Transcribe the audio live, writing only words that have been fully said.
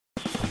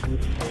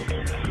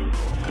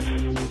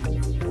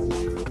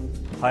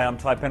Hi, I'm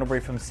Ty Pendlebury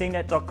from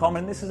CNET.com,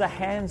 and this is a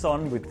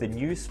hands-on with the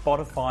new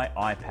Spotify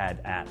iPad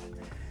app.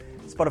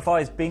 Spotify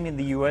has been in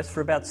the US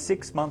for about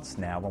 6 months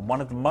now, and one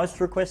of the most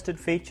requested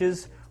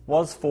features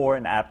was for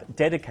an app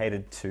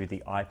dedicated to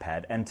the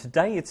iPad. And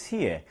today it's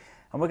here,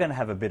 and we're going to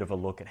have a bit of a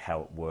look at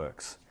how it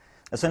works.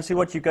 Essentially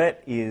what you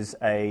get is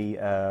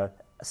a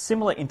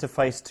similar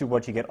interface to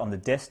what you get on the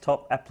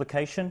desktop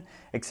application,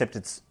 except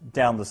it's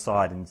down the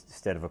side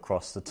instead of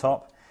across the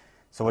top.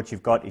 So what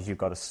you've got is you've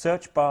got a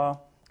search bar,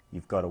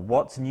 you've got a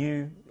what's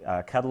new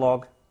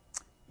catalog,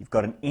 you've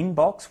got an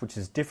inbox, which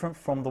is different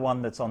from the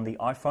one that's on the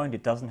iPhone.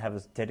 It doesn't have a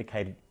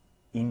dedicated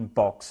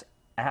inbox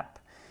app.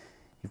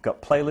 You've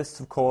got playlists,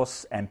 of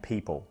course, and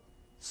people.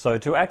 So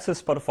to access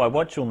Spotify,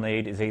 what you'll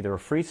need is either a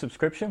free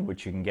subscription,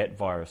 which you can get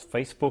via a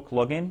Facebook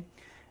login,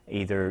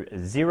 either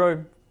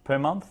 $0 per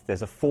month,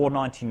 there's a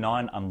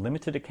 $4.99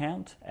 unlimited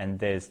account, and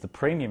there's the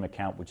premium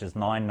account, which is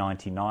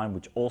 $9.99,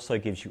 which also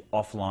gives you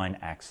offline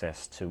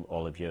access to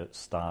all of your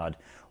starred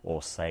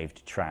or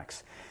saved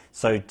tracks.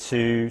 So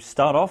to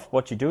start off,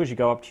 what you do is you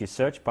go up to your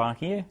search bar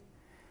here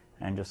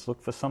and just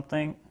look for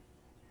something.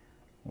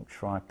 We'll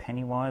try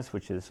Pennywise,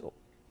 which is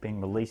being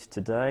released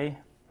today.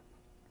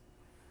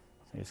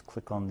 So just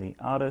click on the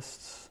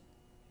artists.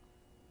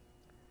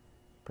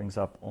 Brings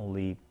up all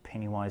the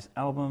Pennywise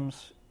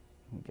albums.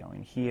 You can go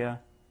in here.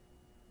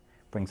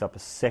 Brings up a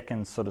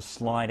second sort of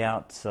slide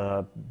out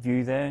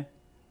view there.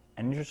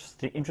 And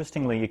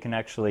interestingly, you can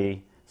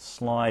actually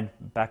slide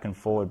back and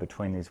forward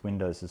between these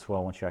windows as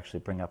well once you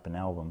actually bring up an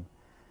album.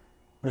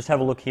 We'll just have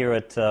a look here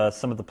at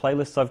some of the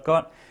playlists I've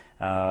got.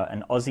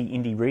 An Aussie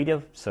indie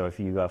reader, so if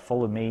you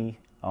follow me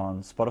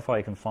on Spotify,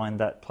 you can find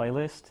that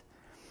playlist.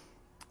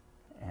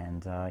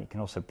 And you can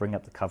also bring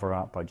up the cover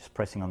art by just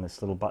pressing on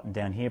this little button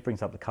down here. It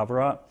brings up the cover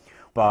art.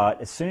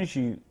 But as soon as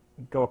you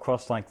go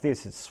across like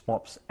this, it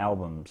swaps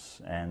albums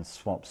and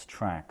swaps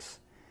tracks.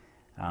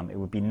 It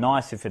would be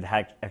nice if it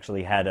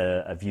actually had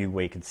a view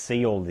where you could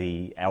see all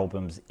the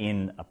albums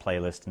in a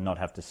playlist and not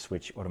have to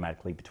switch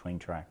automatically between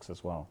tracks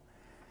as well.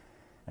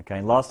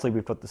 Okay, lastly,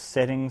 we've got the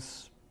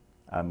settings.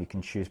 You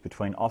can choose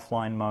between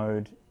offline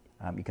mode.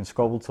 You can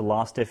scroll to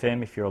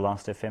Last.fm if you're a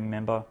Last.fm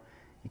member.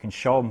 You can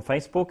show on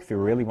Facebook if you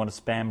really want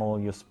to spam all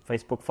your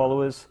Facebook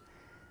followers.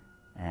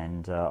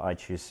 And I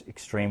choose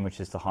Extreme, which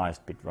is the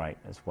highest bit rate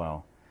as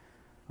well.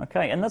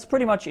 Okay, and that's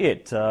pretty much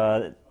it.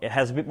 It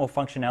has a bit more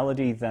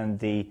functionality than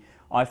the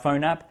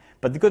iPhone app,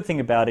 but the good thing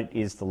about it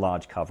is the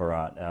large cover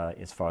art,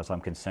 as far as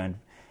I'm concerned.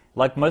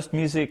 Like most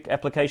music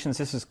applications,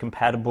 this is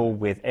compatible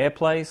with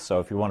AirPlay, so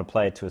if you want to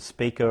play it to a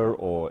speaker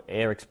or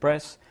Air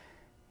Express,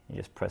 you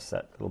just press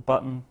that little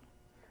button.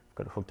 I've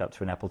got it hooked up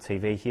to an Apple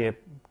TV here,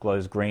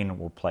 glows green and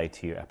will play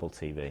to your Apple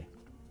TV.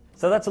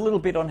 So that's a little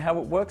bit on how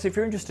it works. If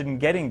you're interested in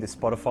getting the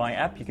Spotify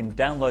app, you can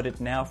download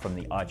it now from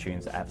the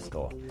iTunes App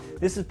Store.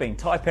 This has been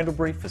Ty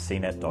Pendlebury for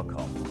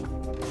CNET.com.